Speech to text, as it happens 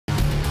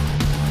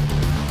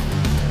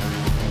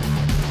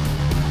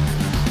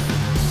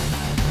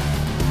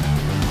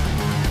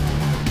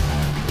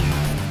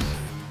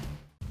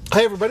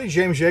Hey everybody,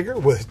 James Yeager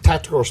with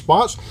Tactical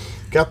Response.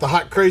 Got the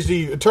hot,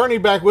 crazy attorney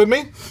back with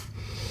me.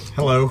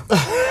 Hello.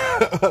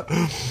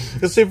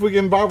 Let's see if we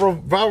can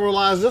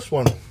viralize this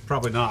one.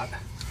 Probably not.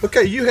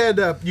 Okay, you had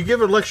you gave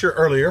a lecture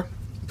earlier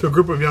to a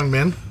group of young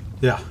men.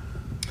 Yeah.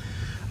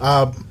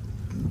 I'll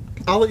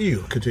let you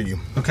continue.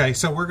 Okay,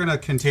 so we're going to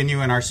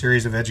continue in our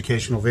series of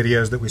educational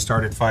videos that we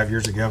started 5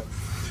 years ago.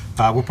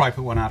 We'll probably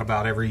put one out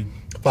about every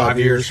 5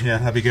 years. Yeah,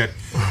 that'd be good.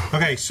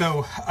 Okay,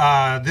 so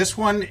this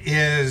one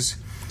is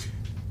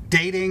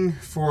dating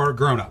for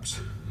grown-ups.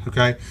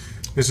 Okay,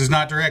 this is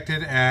not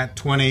directed at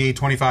 20,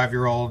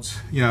 25-year-olds.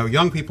 You know,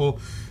 young people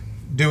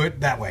do it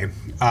that way.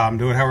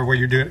 Do it however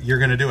you're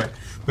going to do it.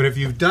 But if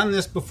you've done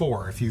this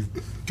before, if you've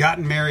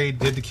gotten married,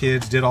 did the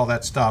kids, did all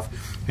that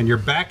stuff, and you're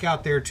back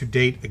out there to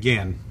date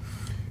again,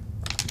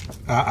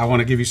 I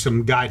want to give you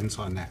some guidance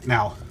on that.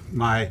 Now,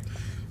 my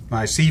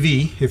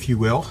CV, if you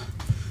will,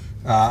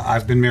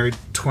 I've been married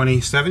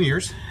 27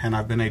 years, and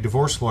I've been a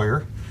divorce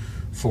lawyer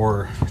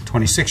for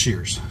 26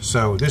 years.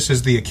 So this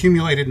is the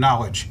accumulated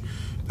knowledge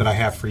that I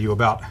have for you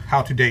about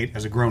how to date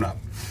as a grown-up.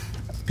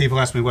 People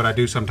ask me what I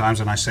do sometimes,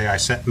 and I say I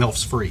set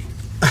MILFs free.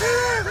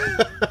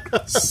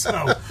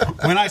 So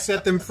when I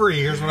set them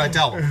free, here's what I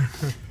tell them.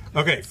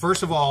 Okay,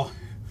 first of all,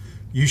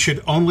 you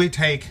should only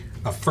take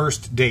a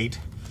first date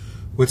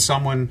with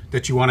someone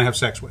that you want to have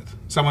sex with,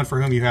 someone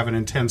for whom you have an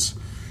intense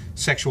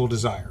sexual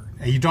desire.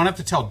 And you don't have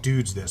to tell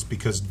dudes this,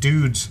 because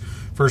dudes,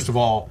 first of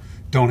all,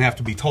 don't have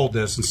to be told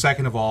this, and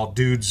second of all,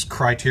 dudes'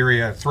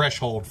 criteria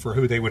threshold for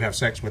who they would have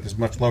sex with is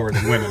much lower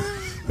than women.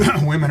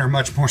 Women are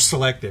much more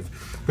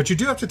selective. But you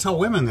do have to tell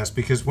women this,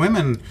 because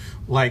women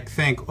like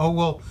think, oh,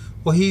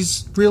 well,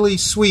 he's really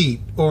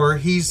sweet, or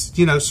he's,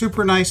 you know,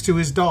 super nice to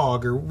his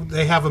dog, or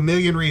they have a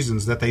million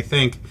reasons that they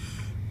think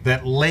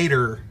that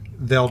later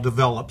they'll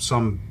develop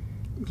some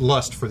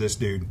lust for this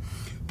dude.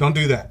 Don't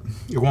do that.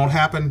 It won't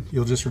happen.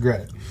 You'll just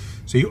regret it.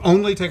 So you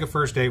only take a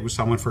first date with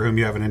someone for whom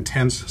you have an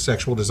intense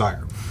sexual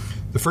desire.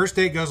 The first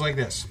date goes like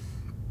this.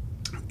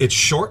 It's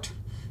short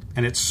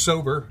and it's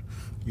sober.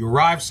 You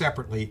arrive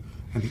separately,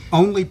 and the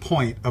only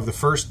point of the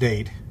first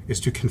date is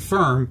to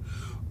confirm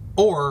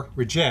or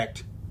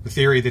reject the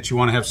theory that you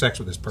want to have sex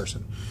with this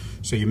person.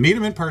 So you meet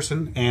him in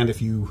person, and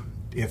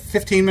if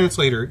 15 minutes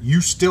later you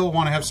still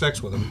want to have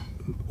sex with him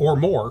or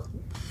more,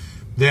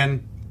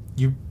 then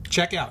you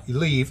check out, you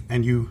leave,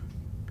 and you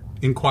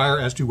inquire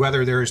as to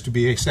whether there is to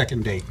be a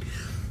second date.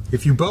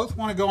 If you both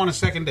want to go on a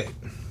second date,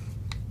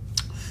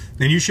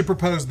 then you should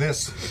propose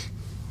this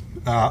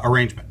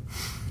arrangement.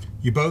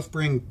 You both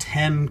bring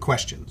 10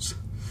 questions.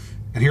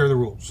 And here are the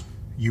rules.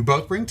 You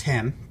both bring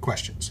 10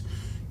 questions.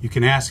 You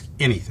can ask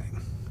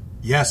anything.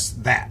 Yes,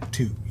 that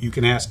too. You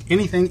can ask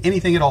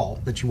anything at all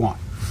that you want.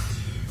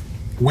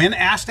 When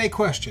asked a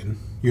question,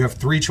 you have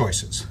 3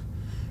 choices.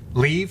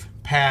 Leave,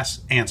 pass,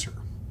 answer.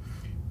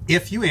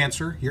 If you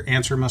answer, your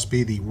answer must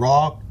be the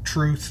raw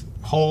truth,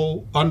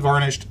 whole,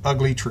 unvarnished,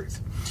 ugly truth.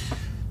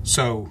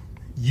 So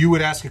you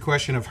would ask a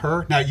question of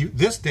her. Now,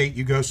 this date,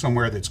 you go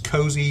somewhere that's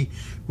cozy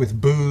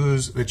with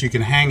booze, that you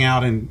can hang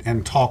out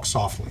and talk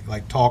softly,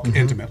 like talk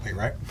intimately,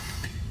 right?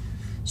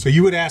 So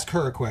you would ask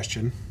her a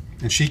question,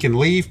 and she can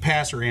leave,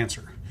 pass, or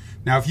answer.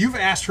 Now, if you've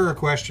asked her a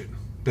question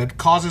that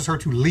causes her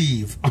to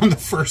leave on the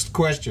first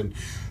question,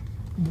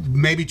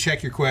 maybe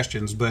check your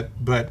questions, but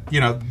you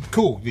know,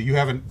 cool, you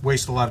haven't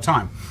wasted a lot of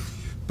time.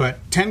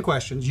 But 10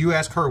 questions, you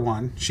ask her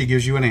one, she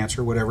gives you an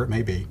answer, whatever it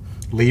may be.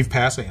 Leave,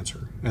 pass,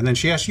 answer. And then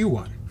she asks you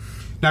one.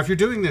 Now, if you're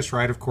doing this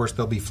right, of course,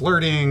 there'll be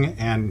flirting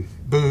and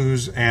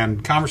booze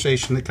and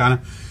conversation that kind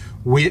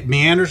of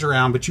meanders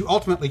around, but you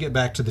ultimately get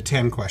back to the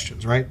 10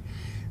 questions, right?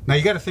 Now,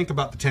 you got to think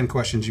about the 10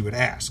 questions you would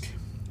ask.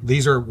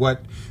 These are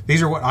what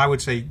I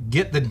would say,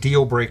 get the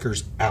deal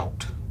breakers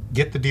out.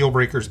 Get the deal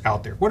breakers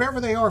out there, whatever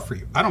they are for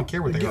you. I don't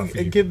care what they are for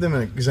you. Give them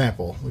an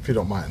example, if you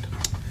don't mind.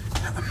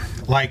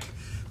 Like,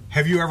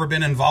 have you ever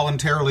been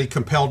involuntarily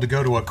compelled to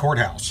go to a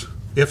courthouse?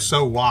 If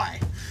so, why?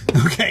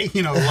 Okay,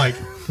 you know, like,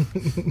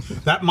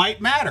 that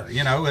might matter,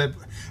 you know.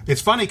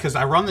 It's funny because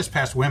I run this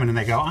past women and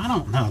they go, I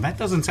don't know, that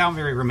doesn't sound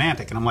very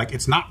romantic. And I'm like,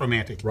 it's not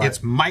romantic. Right. It's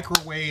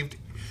microwaved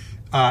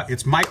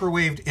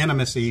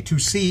intimacy to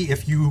see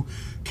if you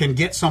can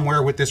get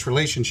somewhere with this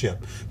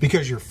relationship,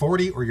 because you're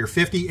 40 or you're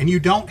 50 and you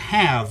don't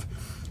have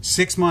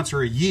 6 months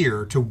or a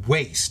year to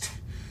waste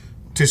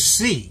to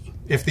see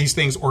if these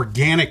things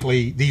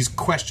organically, these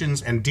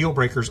questions and deal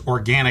breakers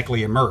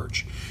organically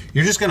emerge.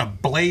 You're just going to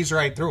blaze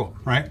right through them,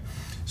 right?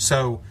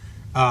 So,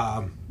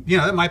 you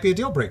know, that might be a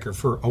deal breaker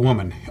for a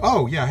woman.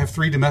 Oh, yeah, I have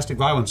 3 domestic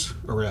violence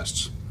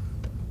arrests.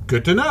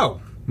 Good to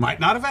know. Might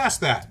not have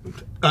asked that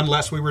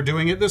unless we were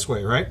doing it this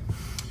way, right?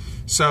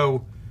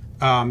 So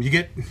you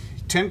get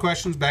 10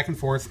 questions back and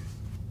forth.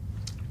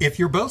 If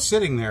you're both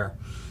sitting there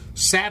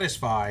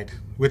satisfied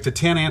with the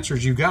 10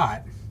 answers you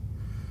got,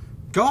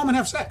 go home and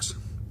have sex,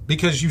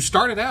 because you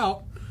started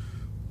out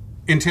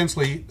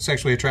intensely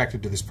sexually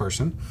attracted to this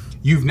person.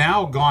 You've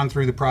now gone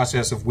through the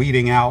process of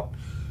weeding out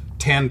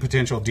 10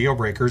 potential deal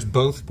breakers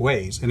both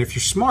ways. And if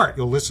you're smart,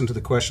 you'll listen to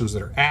the questions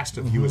that are asked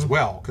of you as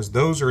well, because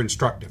those are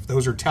instructive.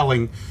 Those are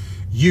telling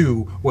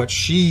you what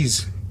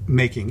she's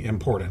making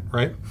important,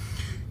 right?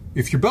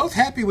 If you're both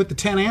happy with the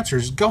 10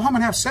 answers, go home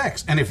and have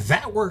sex. And if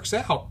that works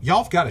out,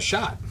 y'all have got a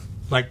shot.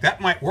 Like,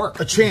 that might work.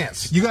 A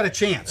chance. You got a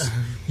chance.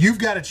 You've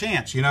got a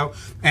chance, you know?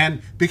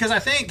 And because I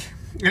think,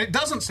 and it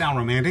doesn't sound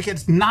romantic,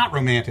 it's not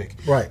romantic.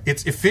 Right.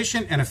 It's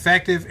efficient and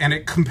effective, and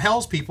it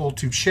compels people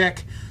to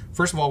check,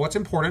 first of all, what's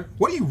important.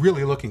 What are you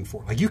really looking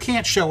for? Like, you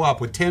can't show up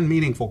with 10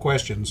 meaningful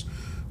questions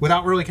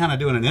without really kind of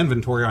doing an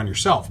inventory on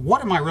yourself.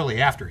 What am I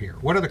really after here?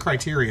 What are the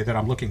criteria that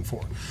I'm looking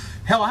for?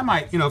 Hell, I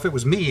might, you know, if it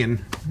was me,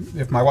 and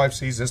if my wife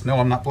sees this, no,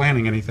 I'm not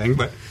planning anything,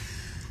 but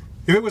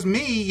if it was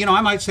me, you know,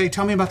 I might say,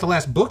 tell me about the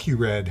last book you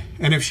read.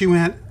 And if she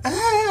went,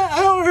 I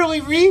don't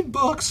really read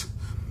books.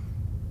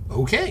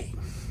 Okay.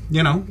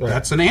 You know,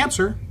 that's an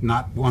answer.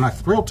 Not one I'm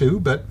thrilled to,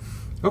 but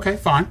okay,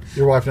 fine.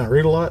 Your wife not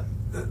read a lot?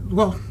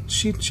 Well,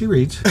 she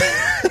reads.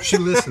 She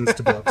listens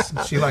to books.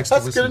 She likes to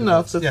listen to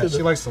books. That's yeah, good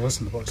she likes to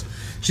listen to books.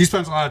 She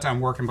spends a lot of time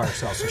working by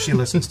herself, so she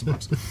listens to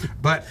books.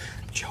 But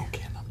I'm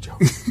joking.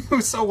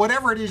 So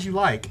whatever it is you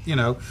like, you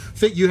know,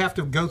 you have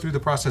to go through the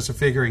process of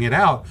figuring it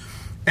out.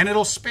 And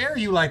it'll spare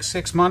you like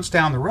 6 months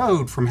down the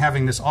road from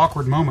having this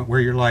awkward moment where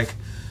you're like,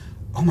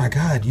 oh my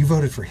God, you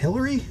voted for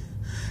Hillary?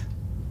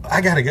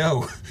 I gotta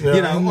go. Yeah.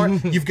 You know, or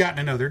you've gotten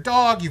to know their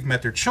dog, you've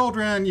met their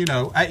children, you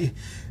know,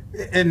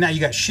 and now you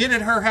got shit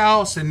at her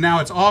house and now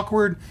it's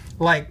awkward.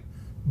 Like,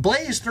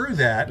 blaze through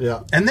that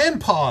and then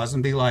pause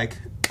and be like,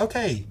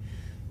 okay,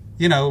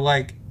 you know,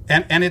 like,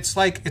 and it's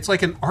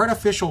like an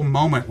artificial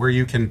moment where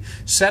you can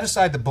set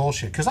aside the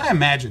bullshit. Because I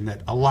imagine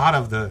that a lot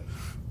of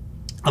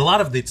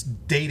this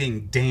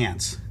dating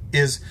dance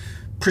is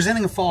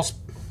presenting a false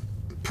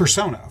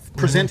persona,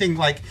 presenting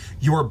like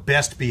your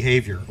best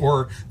behavior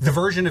or the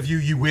version of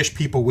you wish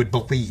people would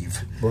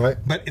believe. Right.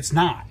 But it's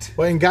not.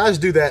 Well, and guys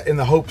do that in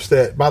the hopes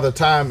that by the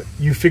time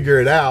you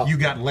figure it out, you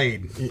got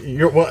laid.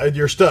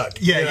 You're stuck.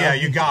 Yeah, you know? yeah,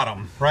 you got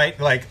them, right?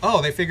 Like,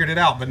 oh, they figured it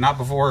out, but not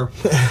before.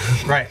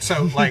 Right.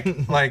 So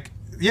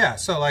yeah,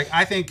 so like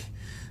I think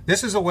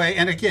this is a way,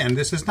 and again,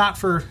 this is not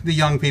for the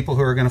young people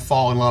who are going to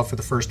fall in love for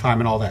the first time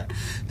and all that.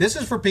 This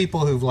is for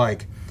people who've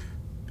like,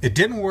 it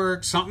didn't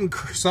work, something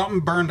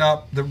burned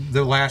up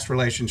the last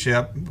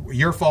relationship,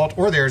 your fault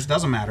or theirs,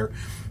 doesn't matter,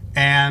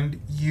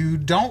 and you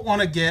don't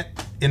want to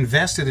get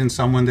invested in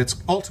someone that's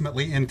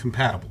ultimately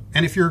incompatible.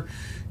 And if you're,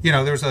 you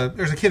know, there's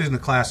a kid in the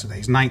class today,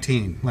 he's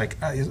 19,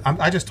 like,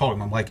 I just told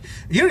him, I'm like,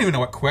 you don't even know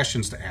what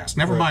questions to ask,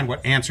 never mind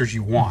what answers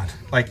you want.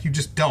 Like, you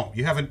just don't.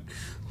 You haven't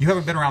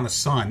been around the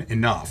sun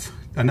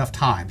enough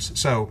times.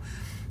 So,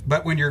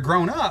 but when you're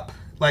grown up,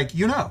 like,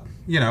 you know,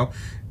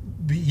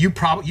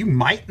 you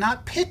might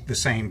not pick the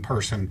same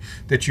person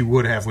that you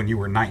would have when you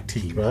were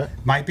 19. Right.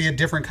 Might be a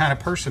different kind of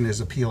person is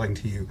appealing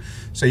to you.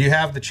 So you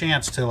have the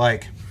chance to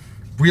like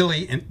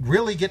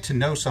really get to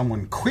know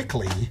someone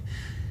quickly,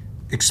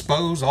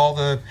 expose all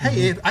the,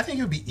 hey, I think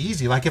it would be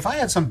easy. Like if I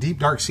had some deep,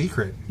 dark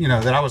secret, you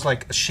know, that I was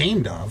like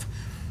ashamed of,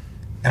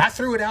 and I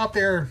threw it out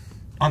there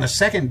on the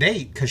second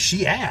date because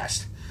she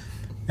asked,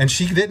 and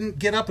she didn't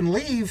get up and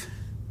leave.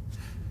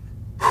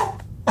 Whew.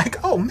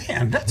 Like, oh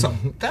man, that's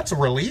a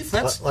relief.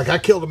 That's like I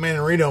killed a man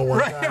in Reno one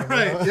time.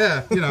 Right,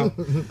 yeah, you know,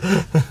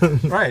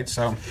 right.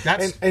 So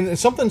that's and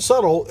something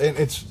subtle, and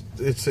it's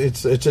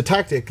a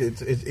tactic.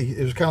 It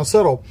was kind of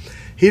subtle.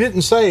 He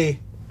didn't say,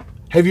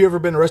 "Have you ever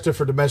been arrested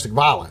for domestic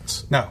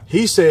violence?" No,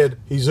 he said,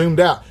 he zoomed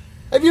out.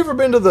 Have you ever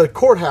been to the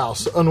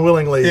courthouse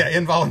unwillingly? Yeah,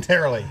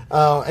 involuntarily.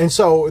 And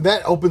so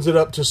that opens it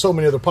up to so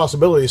many other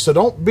possibilities. So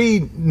don't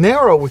be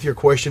narrow with your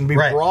question. Be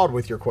broad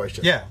with your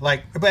question. Yeah,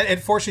 like, but it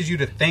forces you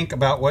to think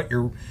about what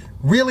you're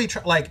really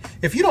like.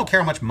 If you don't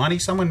care how much money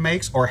someone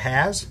makes or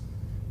has,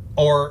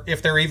 or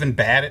if they're even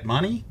bad at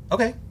money,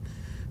 okay.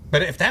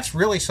 But if that's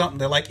really something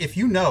that, like, if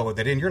you know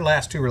that in your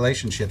last 2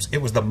 relationships it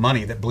was the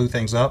money that blew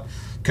things up,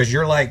 because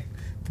you're like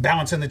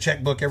balancing the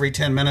checkbook every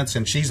 10 minutes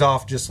and she's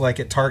off just like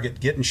at Target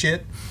getting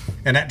shit,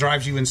 and that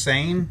drives you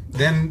insane,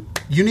 then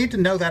you need to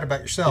know that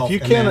about yourself.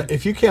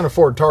 If you can't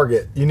afford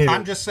Target, you need.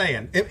 I'm just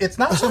saying, it's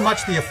not so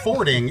much the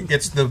affording;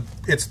 it's the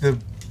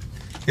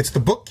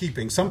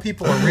bookkeeping. Some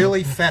people are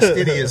really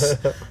fastidious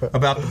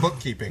about the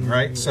bookkeeping,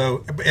 right?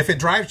 So if it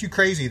drives you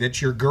crazy that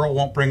your girl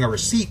won't bring a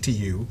receipt to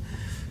you,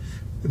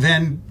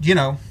 then you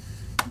know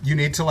you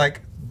need to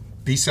like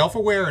be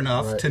self-aware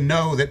enough to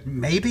know that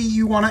maybe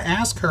you want to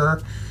ask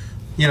her,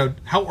 you know,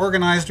 how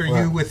organized are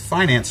you with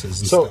finances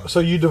and stuff? So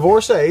you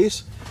divorce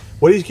A's.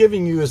 What he's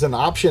giving you is an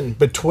option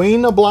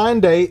between a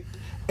blind date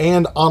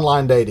and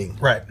online dating.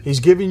 Right. He's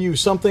giving you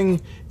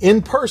something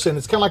in person.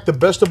 It's kind of like the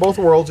best of both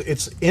worlds.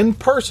 It's in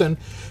person,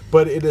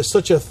 but it is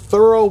such a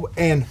thorough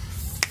and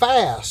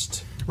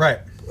fast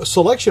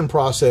selection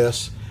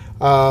process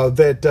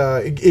that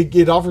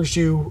it offers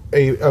you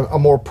a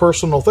more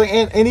personal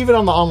thing. And even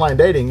on the online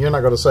dating, you're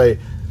not going to say,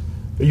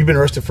 you've been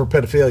arrested for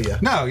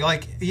pedophilia. No,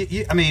 like,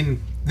 I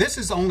mean, this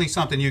is only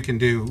something you can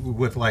do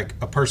with like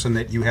a person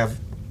that you have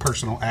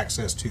personal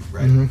access to,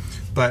 right?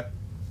 But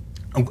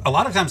a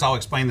lot of times I'll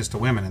explain this to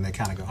women and they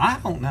kind of go, I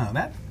don't know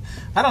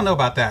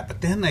about that.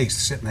 But then they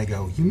sit and they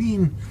go, you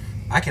mean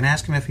I can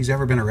ask him if he's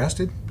ever been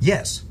arrested?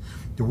 Yes.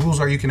 The rules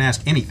are you can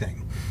ask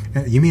anything.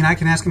 You mean I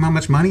can ask him how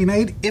much money he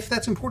made? If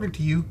that's important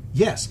to you,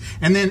 yes.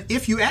 And then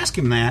if you ask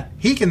him that,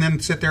 he can then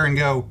sit there and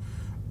go,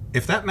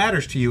 if that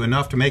matters to you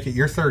enough to make it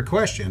your third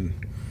question,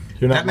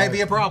 that may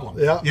be a problem.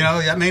 Yeah. You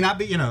know, that may not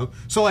be, you know.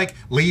 So, like,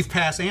 leave,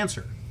 pass,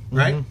 answer,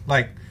 right? Mm-hmm.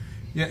 Like,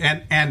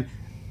 and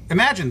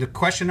imagine the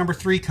question number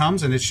 3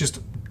 comes, and it's just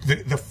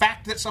the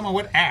fact that someone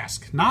would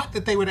ask, not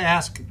that they would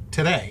ask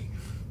today,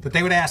 that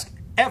they would ask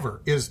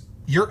ever, is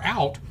you're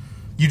out.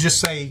 You just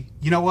say,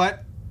 you know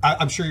what?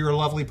 I'm sure you're a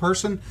lovely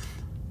person.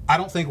 I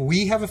don't think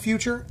we have a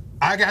future.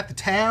 I got the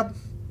tab.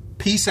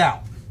 Peace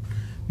out.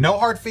 No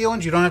hard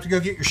feelings. You don't have to go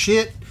get your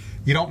shit.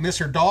 You don't miss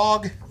her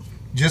dog.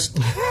 Just...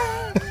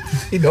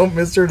 You don't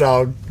miss her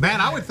dog.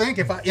 Man, I would think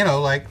if I, you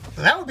know, like,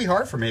 that would be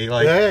hard for me.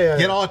 Like,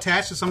 get all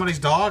attached to somebody's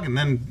dog and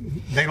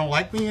then they don't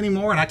like me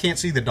anymore and I can't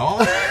see the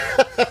dog.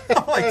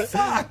 I'm like,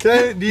 fuck.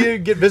 Do you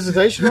get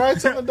visitation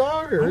rights on the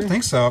dog? Or? I don't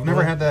think so. I've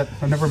never had that.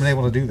 I've never been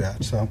able to do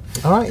that. So,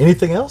 all right.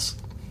 Anything else?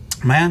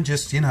 Man,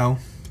 just, you know,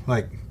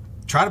 like,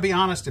 try to be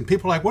honest. And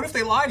people are like, what if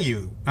they lie to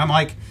you? I'm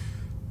like,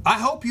 I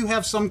hope you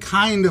have some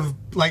kind of,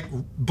 like,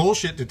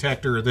 bullshit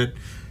detector that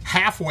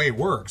halfway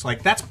works.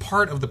 Like, that's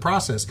part of the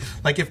process.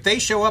 Like, if they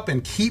show up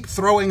and keep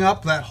throwing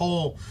up that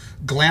whole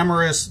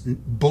glamorous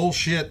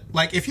bullshit,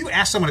 like, if you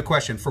ask someone a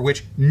question for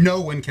which no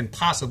one can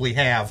possibly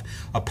have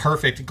a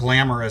perfect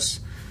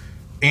glamorous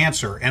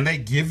answer and they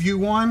give you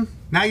one,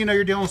 now you know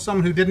you're dealing with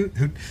someone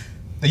who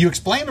you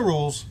explain the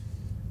rules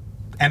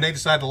and they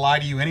decide to lie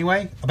to you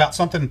anyway about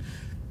something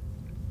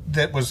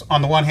that was,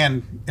 on the one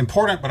hand,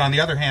 important, but on the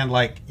other hand,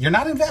 like, you're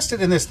not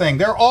invested in this thing.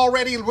 They're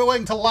already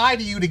willing to lie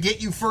to you to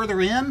get you further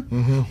in.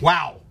 Mm-hmm.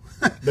 Wow.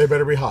 They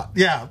better be hot.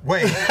 Yeah,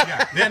 wait.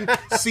 Yeah. Then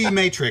see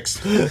Matrix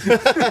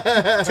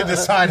to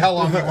decide how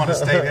long you want to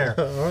stay there.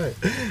 All right.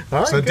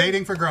 So, good.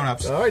 Dating for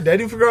grown-ups. All right,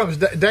 dating for grown-ups.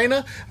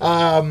 Dana,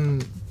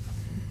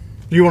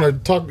 you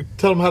want to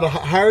tell them how to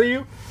hire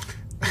you?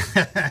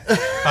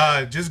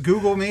 Just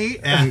Google me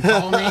and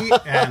call me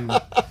and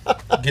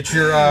have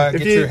your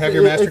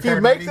MasterCard. If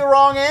you make the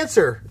wrong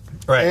answer,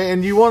 right,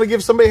 and you want to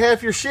give somebody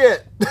half your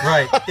shit,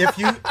 right.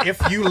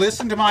 If you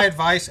listen to my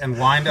advice and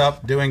wind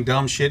up doing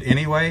dumb shit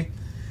anyway,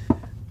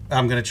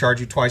 I'm going to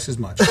charge you twice as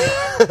much.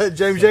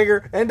 James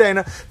Yeager and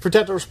Dana,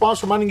 Protective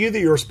Response, reminding you that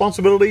your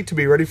responsibility to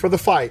be ready for the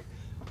fight.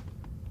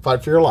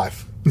 Fight for your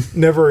life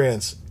never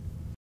ends.